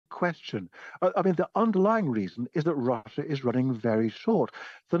question. I mean, the underlying reason is that Russia is running very short.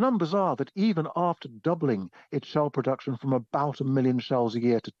 The numbers are that even after doubling its shell production from about 1 million shells a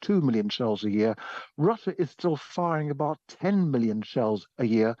year to 2 million shells a year, Russia is still firing about 10 million shells a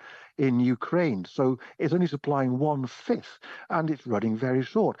year in Ukraine. So it's only supplying 1/5, and it's running very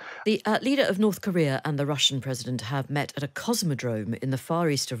short. The leader of North Korea and the Russian president have met at a cosmodrome in the far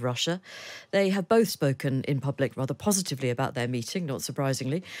east of Russia. They have both spoken in public rather positively about their meeting, not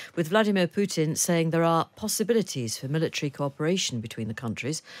surprisingly, with Vladimir Putin saying there are possibilities for military cooperation between the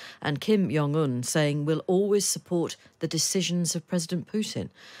countries, and Kim Jong Un saying we'll always support the decisions of President Putin.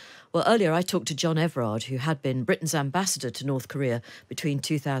 Well, earlier I talked to John Everard, who had been Britain's ambassador to North Korea between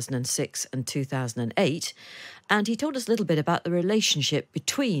 2006 and 2008, and he told us a little bit about the relationship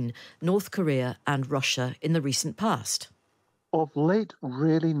between North Korea and Russia in the recent past. Of late,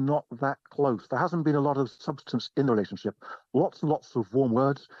 really not that close. There hasn't been a lot of substance in the relationship. Lots and lots of warm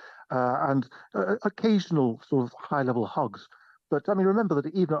words and occasional sort of high-level hugs. But I mean, remember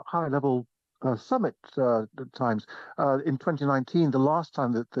that even at high-level summit times in 2019, the last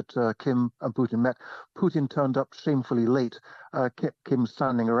time that Kim and Putin met, Putin turned up shamefully late. Kept Kim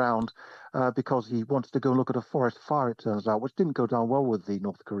standing around because he wanted to go and look at a forest fire, it turns out, which didn't go down well with the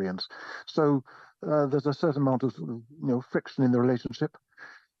North Koreans. So there's a certain amount of friction in the relationship,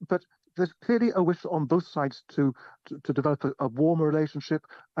 but there's clearly a wish on both sides to develop a warmer relationship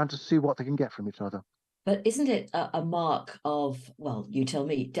and to see what they can get from each other. But isn't it a mark of, well, you tell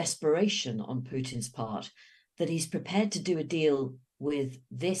me, desperation on Putin's part that he's prepared to do a deal with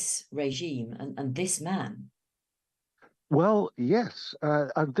this regime and this man? Well, yes,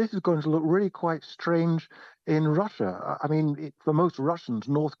 and this is going to look really quite strange in Russia. I mean, for most Russians,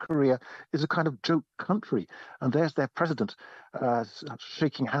 North Korea is a kind of joke country, and there's their president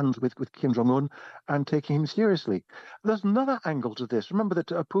shaking hands with Kim Jong Un and taking him seriously. There's another angle to this. Remember that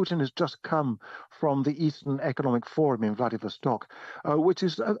Putin has just come from the Eastern Economic Forum in Vladivostok, which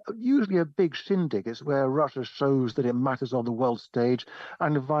is usually a big shindig. It's where Russia shows that it matters on the world stage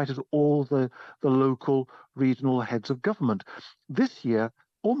and invited all the local regional heads of government. This year,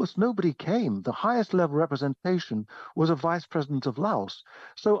 almost nobody came. The highest level representation was a vice president of Laos.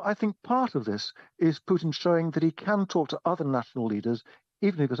 So I think part of this is Putin showing that he can talk to other national leaders,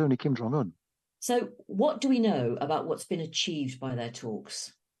 even if it's only Kim Jong Un. So what do we know about what's been achieved by their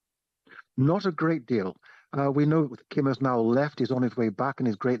talks? Not a great deal. We know Kim has now left. He's on his way back in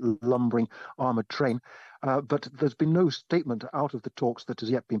his great lumbering armored train. But there's been no statement out of the talks that has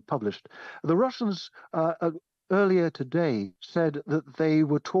yet been published. The Russians earlier today said that they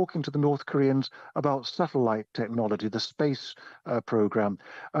were talking to the North Koreans about satellite technology, the space program.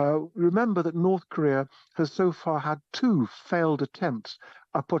 Remember that North Korea has so far had two failed attempts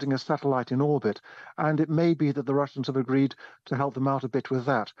at putting a satellite in orbit, and it may be that the Russians have agreed to help them out a bit with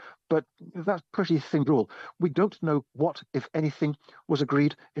that. But that's pretty thin rule. We don't know what, if anything, was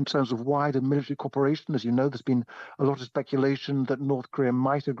agreed in terms of wider military cooperation. As you know, there's been a lot of speculation that North Korea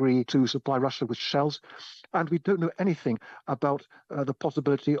might agree to supply Russia with shells. And we don't know anything about the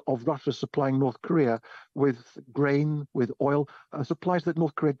possibility of Russia supplying North Korea with grain, with oil, supplies that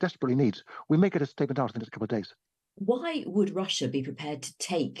North Korea desperately needs. We may get a statement out in the next couple of days. Why would Russia be prepared to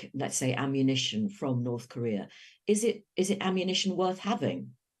take, let's say, ammunition from North Korea? Is it ammunition worth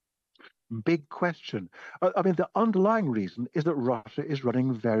having? Big question. I mean, the underlying reason is that Russia is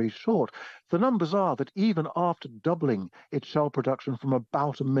running very short. The numbers are that even after doubling its shell production from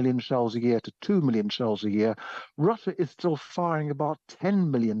about 1 million shells a year to 2 million shells a year, Russia is still firing about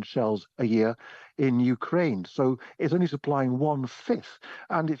 10 million shells a year in Ukraine. So it's only supplying 1/5,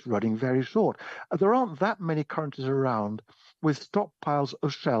 and it's running very short. There aren't that many countries around with stockpiles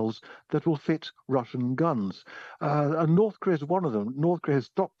of shells that will fit Russian guns. And North Korea is one of them. North Korea has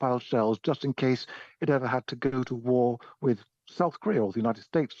stockpiled shells just in case it ever had to go to war with South Korea or the United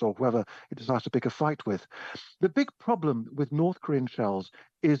States or whoever it decides to pick a fight with. The big problem with North Korean shells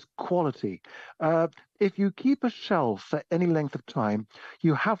is quality. If you keep a shell for any length of time,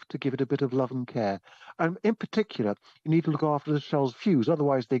 you have to give it a bit of love and care. And in particular, you need to look after the shell's fuse,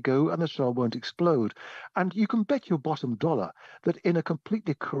 otherwise they go and the shell won't explode. And you can bet your bottom dollar that in a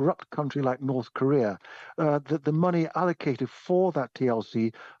completely corrupt country like North Korea, that the money allocated for that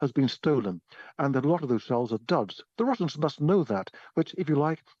TLC has been stolen, and that a lot of those shells are duds. The Russians must know that, which, if you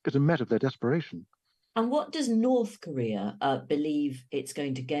like, is a measure of their desperation. And what does North Korea believe it's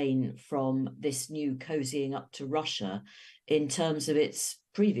going to gain from this new cozying up to Russia in terms of its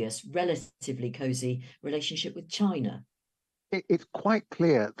previous relatively cozy relationship with China? It's quite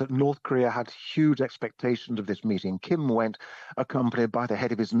clear that North Korea had huge expectations of this meeting. Kim went accompanied by the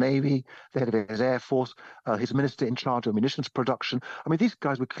head of his navy, the head of his air force, his minister in charge of munitions production. I mean, these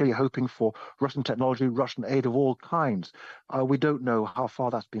guys were clearly hoping for Russian technology, Russian aid of all kinds. We don't know how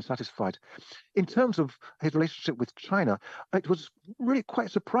far that's been satisfied. In terms of his relationship with China, it was really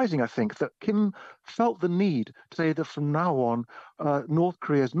quite surprising, I think, that Kim felt the need to say that from now on, North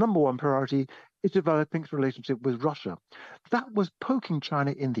Korea's number one priority is developing its relationship with Russia. That was poking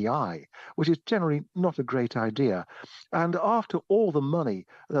China in the eye, which is generally not a great idea. And after all the money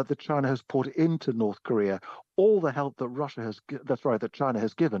that China has poured into North Korea, all the help that that China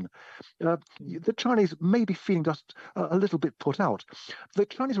has given, the Chinese may be feeling just a little bit put out. The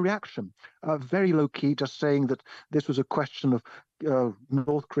Chinese reaction, very low key, just saying that this was a question of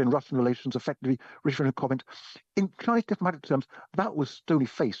North Korean Russian relations, effectively referring a comment. In Chinese diplomatic terms, that was stony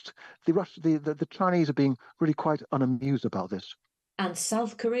faced. The Chinese are being really quite unamused about this. And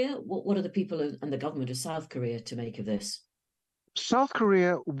South Korea, what are the people and the government of South Korea to make of this? South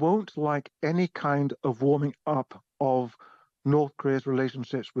Korea won't like any kind of warming up of North Korea's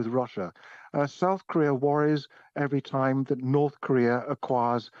relationships with Russia. South Korea worries every time that North Korea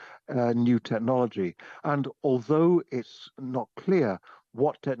acquires new technology. And although it's not clear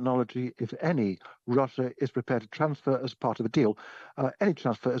what technology, if any, Russia is prepared to transfer as part of a deal, any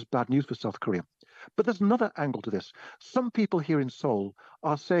transfer is bad news for South Korea. But there's another angle to this. Some people here in Seoul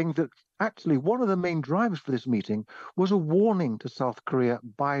are saying that actually one of the main drivers for this meeting was a warning to South Korea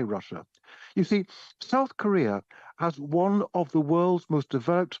by Russia. You see, South Korea has one of the world's most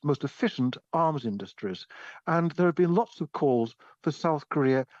developed, most efficient arms industries, and there have been lots of calls for South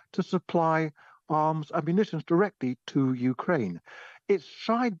Korea to supply arms and munitions directly to Ukraine. It's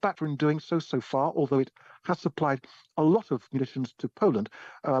shied back from doing so far, although it has supplied a lot of munitions to Poland,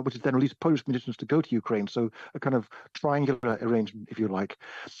 which has then released Polish munitions to go to Ukraine. So a kind of triangular arrangement, if you like.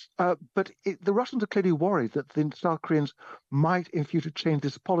 The Russians are clearly worried that the South Koreans might in future change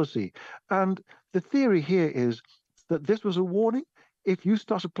this policy. And the theory here is that this was a warning. If you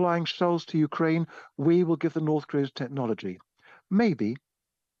start supplying shells to Ukraine, we will give the North Koreans technology. Maybe.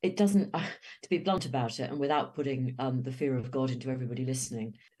 It doesn't, to be blunt about it, and without putting the fear of God into everybody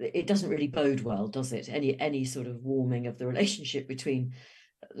listening, it doesn't really bode well, does it? Any sort of warming of the relationship between,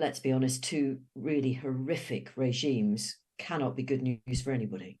 let's be honest, two really horrific regimes cannot be good news for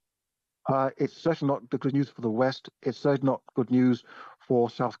anybody. It's certainly not good news for the West. It's certainly not good news for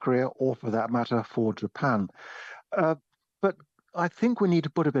South Korea, or for that matter, for Japan. But I think we need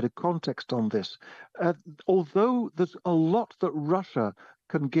to put a bit of context on this. Although there's a lot that Russia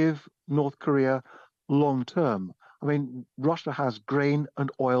can give North Korea long term. I mean, Russia has grain and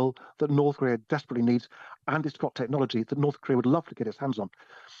oil that North Korea desperately needs, and it's got technology that North Korea would love to get its hands on.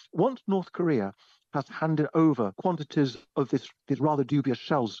 Once North Korea has handed over quantities of these rather dubious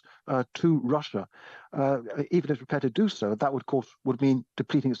shells to Russia, even if it's prepared to do so, that would, of course, would mean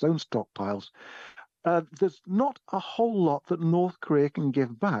depleting its own stockpiles. There's not a whole lot that North Korea can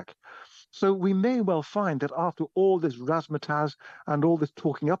give back. So we may well find that after all this razzmatazz and all this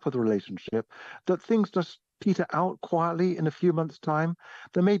talking up of the relationship, that things just peter out quietly in a few months' time.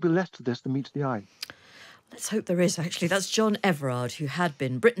 There may be less to this than meets the eye. Let's hope there is, actually. That's John Everard, who had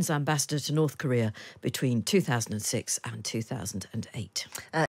been Britain's ambassador to North Korea between 2006 and 2008.